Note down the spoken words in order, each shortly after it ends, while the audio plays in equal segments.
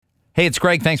Hey, it's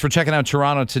Greg. Thanks for checking out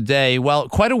Toronto Today. Well,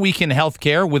 quite a week in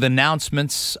healthcare with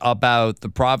announcements about the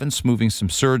province moving some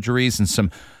surgeries and some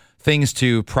things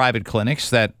to private clinics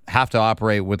that have to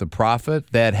operate with a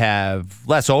profit, that have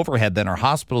less overhead than our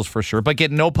hospitals for sure, but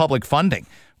get no public funding,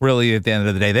 really, at the end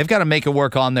of the day. They've got to make it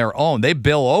work on their own. They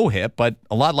bill OHIP, but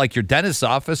a lot like your dentist's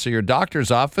office or your doctor's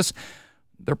office,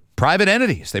 they're private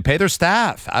entities. They pay their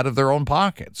staff out of their own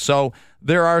pockets. So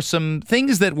there are some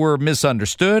things that were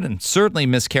misunderstood and certainly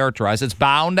mischaracterized. It's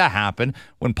bound to happen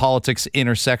when politics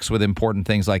intersects with important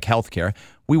things like healthcare.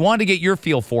 We wanted to get your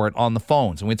feel for it on the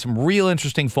phones, and we had some real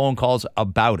interesting phone calls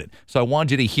about it. So I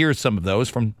wanted you to hear some of those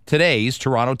from today's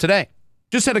Toronto Today.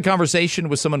 Just had a conversation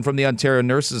with someone from the Ontario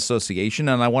Nurses Association,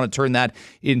 and I want to turn that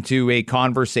into a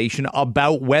conversation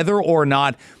about whether or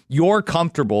not you're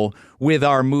comfortable with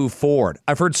our move forward.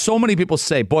 I've heard so many people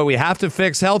say, boy, we have to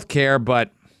fix healthcare,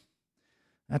 but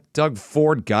that Doug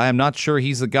Ford guy, I'm not sure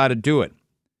he's the guy to do it.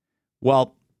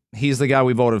 Well, he's the guy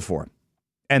we voted for,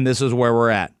 and this is where we're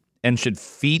at. And should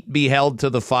feet be held to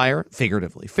the fire?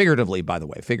 Figuratively, by the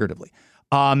way, figuratively.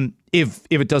 If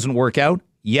it doesn't work out,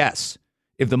 yes.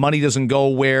 If the money doesn't go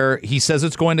where he says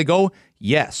it's going to go,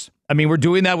 yes. I mean, we're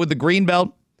doing that with the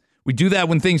Greenbelt. We do that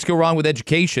when things go wrong with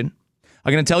education.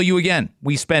 I'm going to tell you again,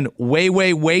 we spend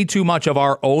way too much of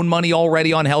our own money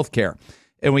already on healthcare,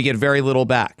 and we get very little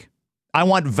back. I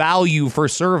want value for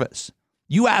service.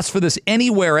 You ask for this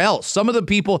anywhere else. Some of the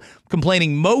people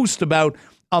complaining most about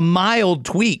a mild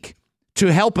tweak to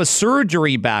help a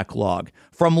surgery backlog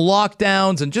from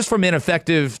lockdowns and just from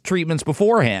ineffective treatments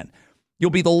beforehand.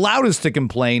 You'll be the loudest to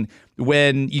complain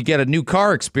when you get a new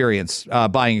car experience,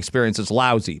 buying experience that's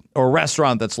lousy, or a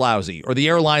restaurant that's lousy, or the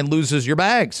airline loses your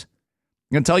bags.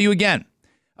 I'm going to tell you again,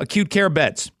 acute care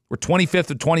beds, we're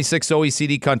 25th of 26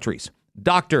 OECD countries.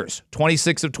 Doctors,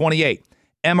 26 of 28.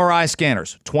 MRI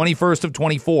scanners, 21st of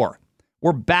 24.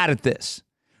 We're bad at this.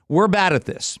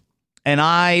 And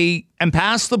I am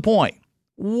past the point,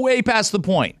 way past the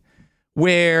point,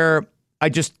 where I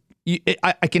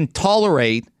can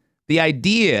tolerate the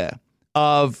idea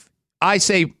of I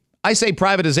say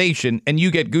privatization and you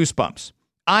get goosebumps.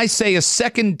 I say a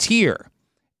second tier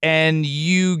and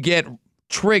you get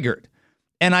triggered.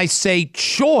 And I say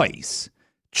choice.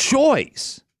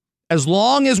 As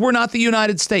long as we're not the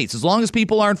United States, as long as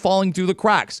people aren't falling through the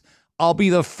cracks, I'll be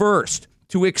the first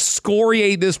to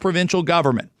excoriate this provincial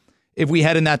government if we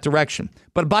head in that direction.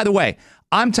 But by the way,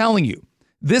 I'm telling you,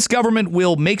 this government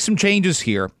will make some changes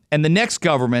here, and the next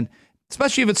government,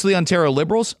 especially if it's the Ontario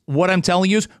Liberals, what I'm telling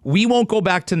you is we won't go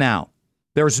back to now.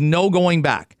 There's no going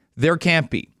back. There can't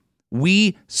be.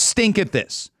 We stink at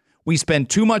this. We spend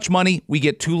too much money. We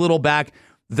get too little back.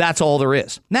 That's all there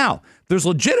is. Now, there's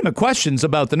legitimate questions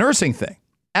about the nursing thing.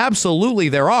 Absolutely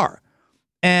there are.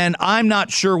 And I'm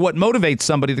not sure what motivates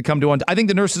somebody to come to one. I think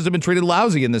the nurses have been treated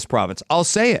lousy in this province. I'll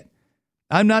say it.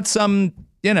 I'm not some,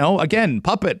 again,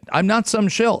 puppet. I'm not some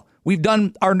shill. We've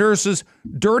done our nurses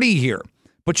dirty here.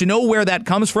 But you know where that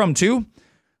comes from, too?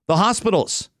 The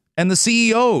hospitals and the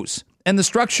CEOs and the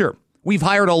structure. We've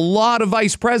hired a lot of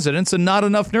vice presidents and not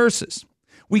enough nurses.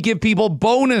 We give people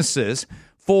bonuses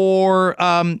for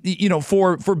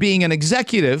being an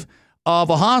executive of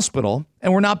a hospital,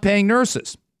 and we're not paying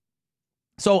nurses.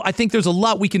 So I think there's a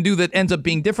lot we can do that ends up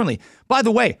being differently. By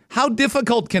the way, how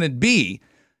difficult can it be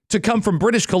to come from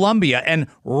British Columbia and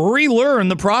relearn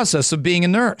the process of being a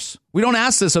nurse? We don't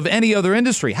ask this of any other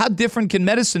industry. How different can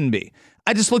medicine be?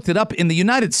 I just looked it up. In the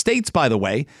United States, by the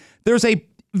way, there's a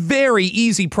very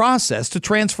easy process to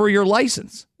transfer your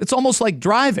license. It's almost like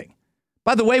driving.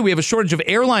 By the way, we have a shortage of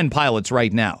airline pilots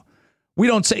right now. We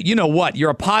don't say, you know what, you're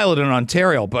a pilot in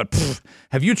Ontario, but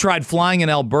have you tried flying in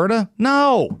Alberta?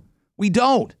 No, we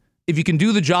don't. If you can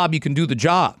do the job, you can do the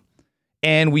job.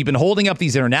 And we've been holding up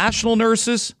these international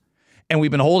nurses, and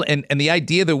we've been holding, and the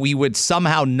idea that we would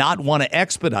somehow not want to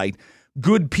expedite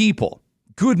good people,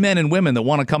 good men and women that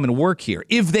want to come and work here,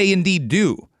 if they indeed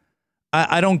do.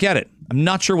 I don't get it. I'm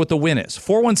not sure what the win is.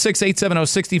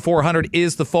 416-870-6400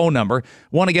 is the phone number.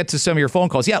 Want to get to some of your phone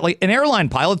calls. Yeah, like an airline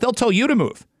pilot, they'll tell you to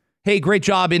move. Hey, great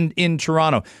job in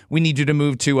Toronto. We need you to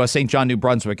move to St. John, New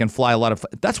Brunswick and fly a lot of...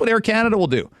 That's what Air Canada will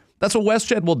do. That's what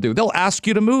WestJet will do. They'll ask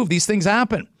you to move. These things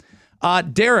happen.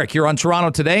 Derek, you're on Toronto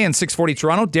Today and 640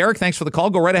 Toronto. Derek, thanks for the call.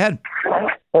 Go right ahead.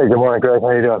 Hey, good morning, Greg.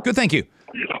 How you doing? Good, thank you.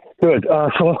 Good.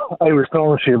 So I was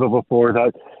telling Shiva before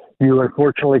that you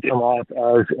unfortunately come off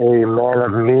as a man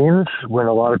of means when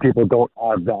a lot of people don't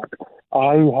have that.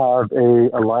 I have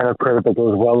a line of credit that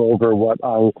goes well over what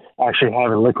I actually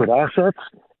have in liquid assets.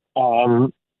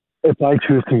 if I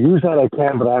choose to use that, I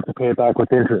can, but I have to pay it back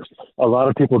with interest. A lot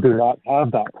of people do not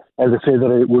have that. And to say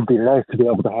that it would be nice to be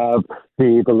able to have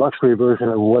the luxury version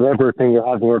of whatever thing you're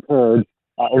having repaired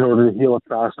in order to heal it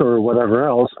faster or whatever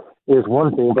else is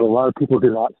one thing, but a lot of people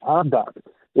do not have that.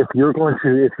 If you're going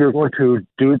to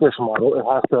do this model, it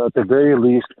has to at the very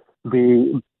least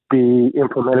be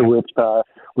implemented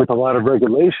with a lot of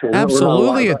regulation.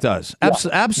 Absolutely, it does.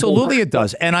 Absolutely, it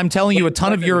does. And I'm telling you, a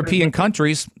ton of European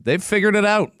countries, they've figured it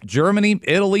out. Germany,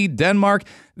 Italy, Denmark,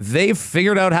 they've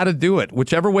figured out how to do it.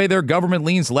 Whichever way their government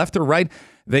leans, left or right,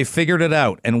 they figured it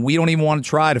out. And we don't even want to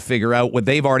try to figure out what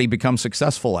they've already become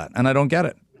successful at. And I don't get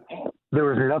it. There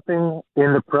was nothing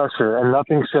in the presser and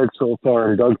nothing said so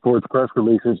far in Doug Ford's press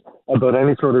releases about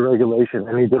any sort of regulation.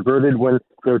 And he diverted when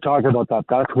they were talking about that.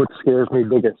 That's what scares me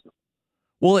biggest.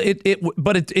 Well,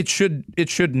 it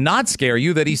should not scare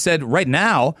you that he said right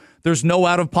now there's no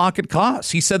out-of-pocket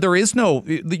costs. He said there is no.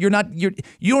 You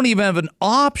don't even have an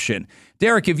option.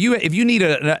 Derek, if you need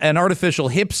an artificial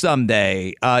hip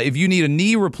someday, if you need a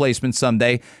knee replacement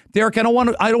someday, Derek, I don't want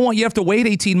you to have to wait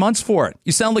 18 months for it.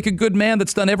 You sound like a good man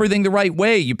that's done everything the right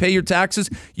way. You pay your taxes,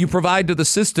 you provide to the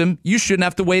system. You shouldn't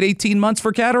have to wait 18 months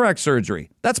for cataract surgery.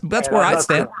 That's where I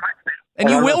stand. And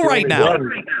you will right now.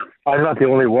 I'm not the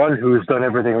only one who's done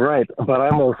everything right, but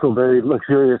I'm also very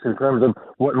luxurious in terms of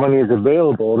what money is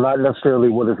available, not necessarily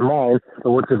what is mine,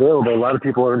 but what's available. A lot of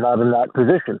people are not in that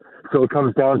position. So it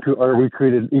comes down to, are we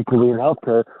treated equally in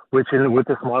healthcare, which with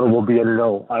this model will be a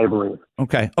no, I believe.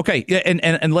 Okay. Yeah,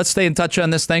 and let's stay in touch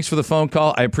on this. Thanks for the phone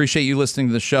call. I appreciate you listening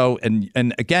to the show. And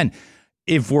again,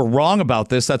 if we're wrong about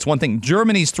this, that's one thing.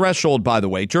 Germany's threshold, by the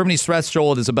way,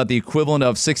 is about the equivalent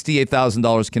of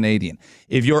 $68,000 Canadian.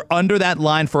 If you're under that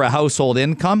line for a household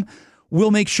income, we'll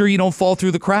make sure you don't fall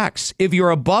through the cracks. If you're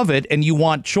above it and you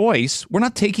want choice, we're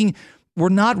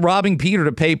not robbing Peter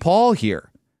to pay Paul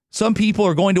here. Some people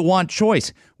are going to want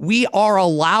choice. We are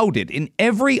allowed it in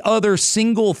every other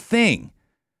single thing: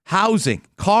 housing,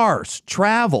 cars,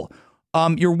 travel,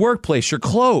 your workplace, your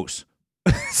clothes.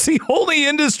 It's the only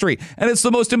industry, and it's the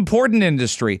most important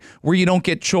industry where you don't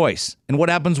get choice. And what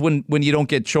happens when you don't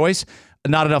get choice?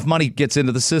 Not enough money gets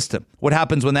into the system. What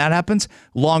happens when that happens?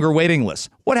 Longer waiting lists.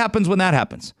 What happens when that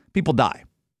happens? People die.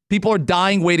 People are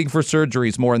dying waiting for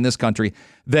surgeries more in this country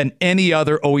than any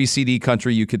other OECD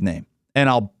country you could name. And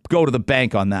I'll go to the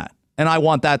bank on that. And I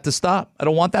want that to stop. I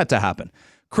don't want that to happen.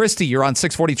 Christy, you're on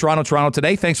 640 Toronto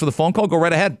today. Thanks for the phone call. Go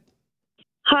right ahead.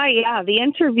 Hi, yeah, the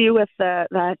interview with that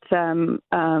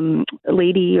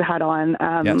lady you had on,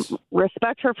 yes.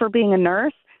 Respect her for being a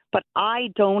nurse, but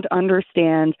I don't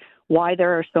understand why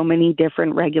there are so many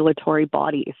different regulatory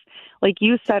bodies. Like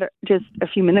you said just a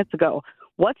few minutes ago,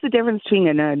 what's the difference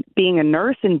between being a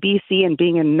nurse in BC and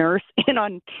being a nurse in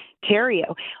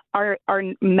Ontario? Our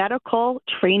medical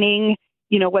training,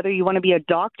 whether you want to be a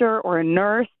doctor or a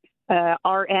nurse,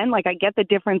 RN, like I get the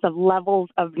difference of levels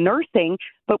of nursing,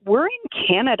 but we're in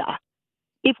Canada.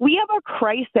 If we have a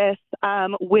crisis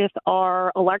with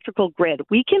our electrical grid,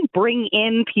 we can bring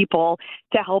in people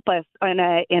to help us in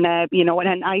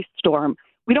an ice storm.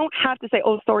 We don't have to say,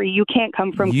 "Oh, sorry, you can't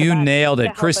come from." You Quebec nailed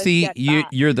it, Christy.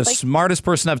 You're the smartest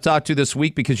person I've talked to this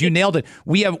week because you nailed it.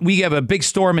 We have a big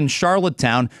storm in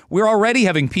Charlottetown. We're already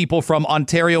having people from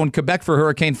Ontario and Quebec for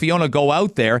Hurricane Fiona go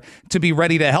out there to be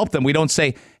ready to help them. We don't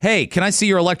say, "Hey, can I see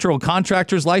your electrical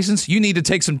contractor's license? You need to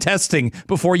take some testing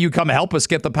before you come help us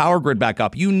get the power grid back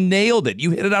up." You nailed it.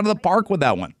 You hit it out of the park with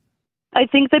that one. I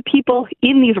think that people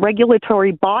in these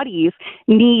regulatory bodies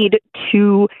need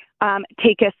to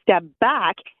take a step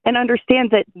back and understand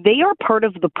that they are part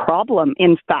of the problem,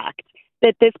 in fact,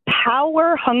 that this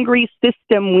power-hungry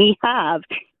system we have,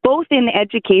 both in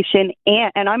education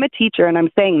and I'm a teacher and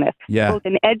I'm saying this, both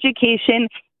in education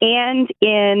and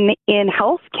in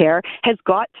healthcare has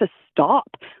got to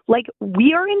stop. Like,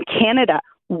 we are in Canada.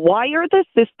 Why are the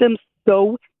systems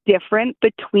so different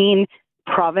between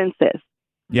provinces?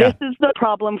 Yeah. This is the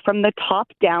problem from the top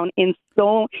down in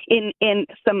some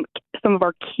of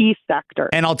our key sectors.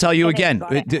 And I'll tell you again,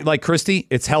 like Christy,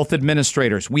 it's health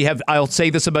administrators. I'll say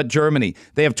this about Germany.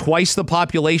 They have twice the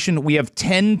population. We have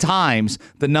 10 times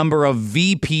the number of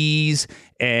VPs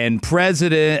and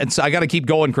presidents. I got to keep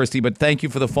going, Christy, but thank you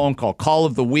for the phone call. Call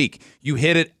of the week. You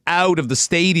hit it out of the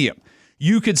stadium.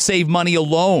 You could save money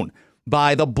alone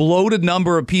by the bloated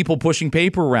number of people pushing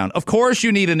paper around. Of course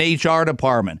you need an HR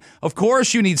department. Of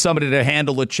course you need somebody to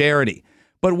handle a charity.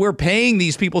 But we're paying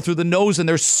these people through the nose, and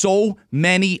there's so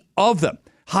many of them.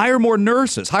 Hire more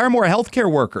nurses. Hire more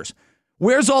healthcare workers.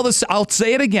 Where's all this? I'll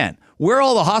say it again. Where are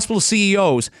all the hospital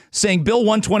CEOs saying Bill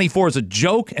 124 is a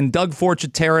joke and Doug Ford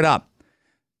should tear it up?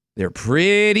 They're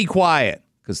pretty quiet.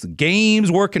 because the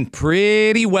game's working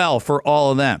pretty well for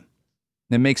all of them.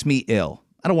 It makes me ill.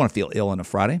 I don't want to feel ill on a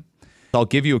Friday. I'll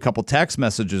give you a couple text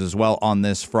messages as well on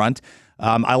this front.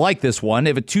 I like this one.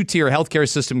 If a two-tier healthcare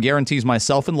system guarantees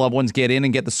myself and loved ones get in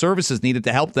and get the services needed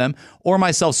to help them or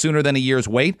myself sooner than a year's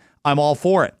wait, I'm all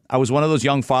for it. I was one of those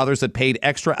young fathers that paid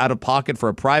extra out of pocket for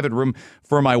a private room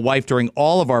for my wife during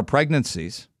all of our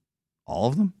pregnancies. All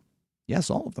of them? Yes,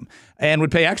 all of them. And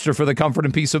would pay extra for the comfort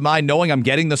and peace of mind knowing I'm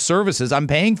getting the services I'm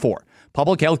paying for.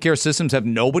 Public healthcare systems have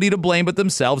nobody to blame but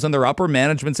themselves and their upper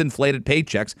management's inflated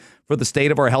paychecks for the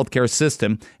state of our healthcare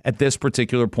system at this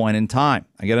particular point in time.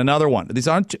 I get another one.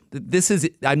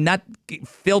 I'm not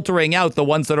filtering out the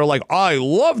ones that are like, I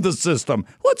love the system.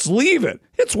 Let's leave it.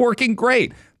 It's working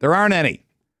great. There aren't any.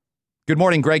 Good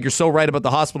morning, Greg. You're so right about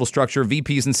the hospital structure.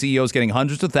 VPs and CEOs getting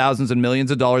hundreds of thousands and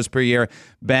millions of dollars per year.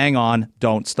 Bang on.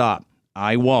 Don't stop.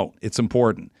 I won't. It's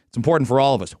important. It's important for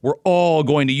all of us. We're all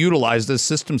going to utilize this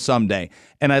system someday,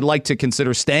 and I'd like to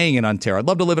consider staying in Ontario. I'd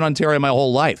love to live in Ontario my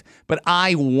whole life, but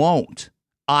I won't.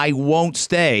 I won't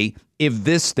stay if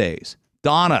this stays.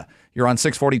 Donna, you're on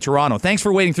 640 Toronto. Thanks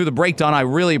for waiting through the break, Donna. I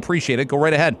really appreciate it. Go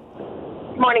right ahead.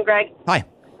 Good morning, Greg. Hi.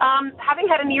 Having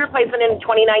had a knee replacement in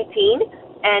 2019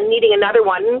 and needing another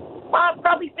one, well,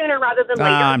 probably sooner rather than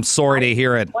later. I'm sorry to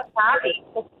hear it.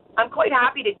 I'm quite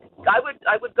happy to. I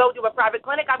would go to a private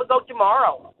clinic. I would go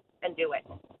tomorrow and do it.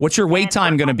 What's your wait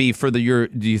time going to be for do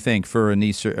you think, for a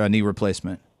knee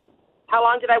replacement? How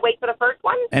long did I wait for the first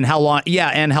one? And how long? Yeah,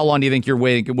 and how long do you think you're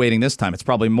waiting this time? It's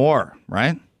probably more,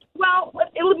 right? Well,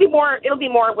 it'll be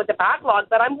more with the backlog,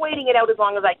 but I'm waiting it out as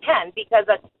long as I can because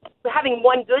having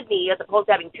one good knee as opposed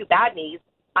to having two bad knees,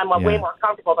 I'm way more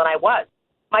comfortable than I was.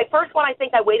 My first one, I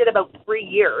think I waited about 3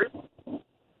 years,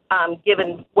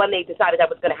 given when they decided I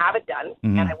was going to have it done,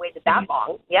 and I waited that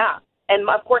long. Yeah. And,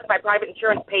 of course, my private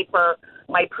insurance paid for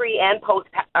my pre- and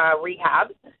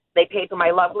post-rehab. They paid for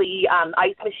my lovely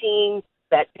ice machine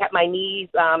that kept my knees.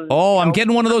 I'm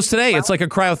getting one of those today. It's like a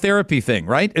cryotherapy thing,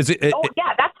 right?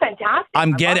 Yeah, that's fantastic.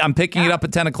 I'm picking it up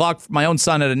at 10 o'clock. My own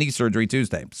son had a knee surgery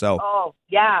Tuesday. So. Oh,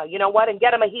 yeah. You know what? And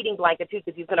get him a heating blanket, too,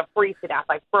 because he's going to freeze to death.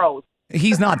 I froze.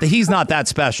 He's not that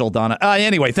special, Donna.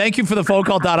 Anyway, thank you for the phone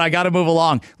call, Donna. I got to move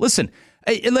along. Listen,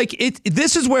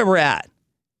 this is where we're at.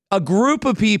 A group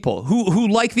of people who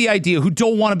like the idea, who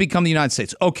don't want to become the United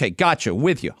States. Okay, gotcha.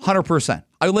 With you, 100%.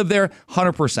 I live there,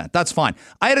 100%. That's fine.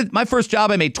 My first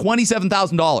job, I made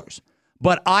 $27,000,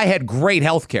 but I had great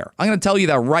health care. I'm going to tell you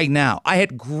that right now. I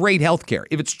had great health care.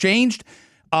 If it's changed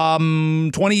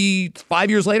 25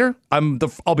 years later,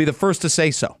 I'll be the first to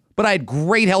say so. But I had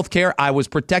great health care. I was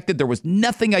protected. There was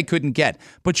nothing I couldn't get.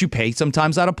 But you pay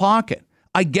sometimes out of pocket.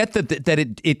 I get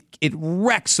that it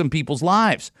wrecks some people's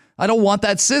lives. I don't want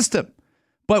that system.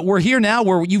 But we're here now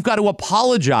where you've got to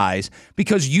apologize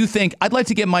because you think, I'd like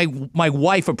to get my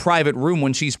wife a private room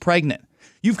when she's pregnant.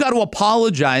 You've got to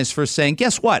apologize for saying,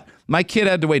 guess what? My kid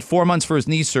had to wait 4 months for his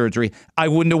knee surgery. I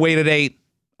wouldn't have waited 8.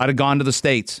 I'd have gone to the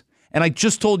States. And I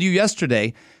just told you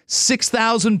yesterday,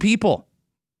 60,000 people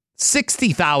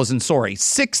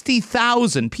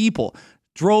people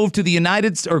got to the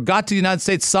United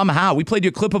States somehow. We played you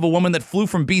a clip of a woman that flew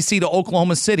from BC to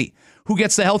Oklahoma City. Who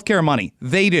gets the healthcare money?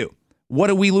 They do. What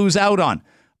do we lose out on?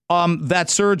 That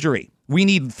surgery. We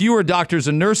need fewer doctors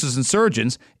and nurses and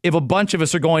surgeons if a bunch of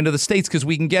us are going to the States because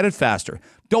we can get it faster.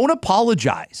 Don't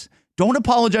apologize. Don't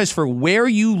apologize for where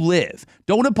you live.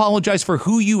 Don't apologize for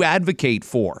who you advocate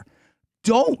for.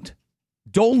 Don't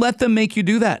let them make you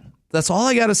do that. That's all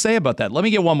I got to say about that. Let me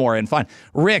get one more in. Fine.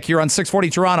 Rick, you're on 640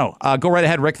 Toronto. Go right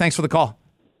ahead, Rick. Thanks for the call.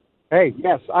 Hey,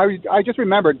 yes. I just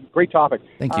remembered. Great topic.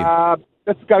 Thank you.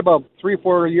 This got about 3 or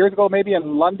 4 years ago, maybe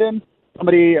in London.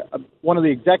 Somebody, one of the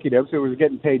executives who was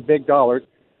getting paid big dollars,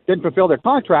 didn't fulfill their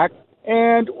contract,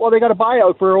 and, they got a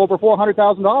buyout for over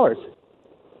 $400,000.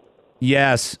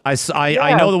 Yes, I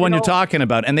know the one you're talking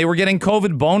about, and they were getting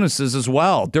COVID bonuses as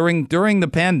well during the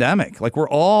pandemic. Like we're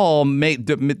all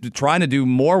trying to do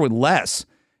more with less,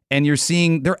 and you're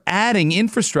seeing they're adding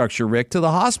infrastructure, Rick, to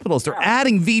the hospitals. They're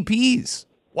adding VPs.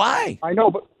 Why? I know,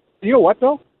 but you know what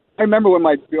though? I remember when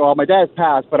my dad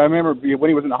passed, but I remember when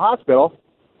he was in the hospital,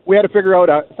 we had to figure out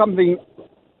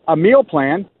a meal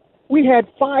plan. We had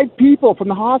 5 people from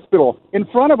the hospital in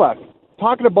front of us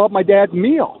talking about my dad's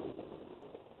meal.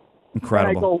 Incredible.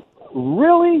 And I go,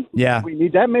 really? Yeah. We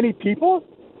need that many people?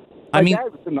 It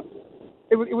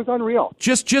was unreal.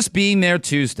 Just being there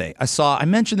Tuesday, I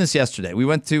mentioned this yesterday. We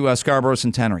went to Scarborough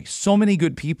Centenary. So many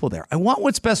good people there. I want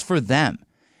what's best for them.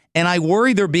 And I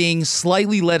worry they're being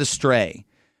slightly led astray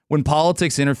when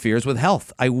politics interferes with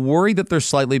health. I worry that they're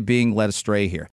slightly being led astray here.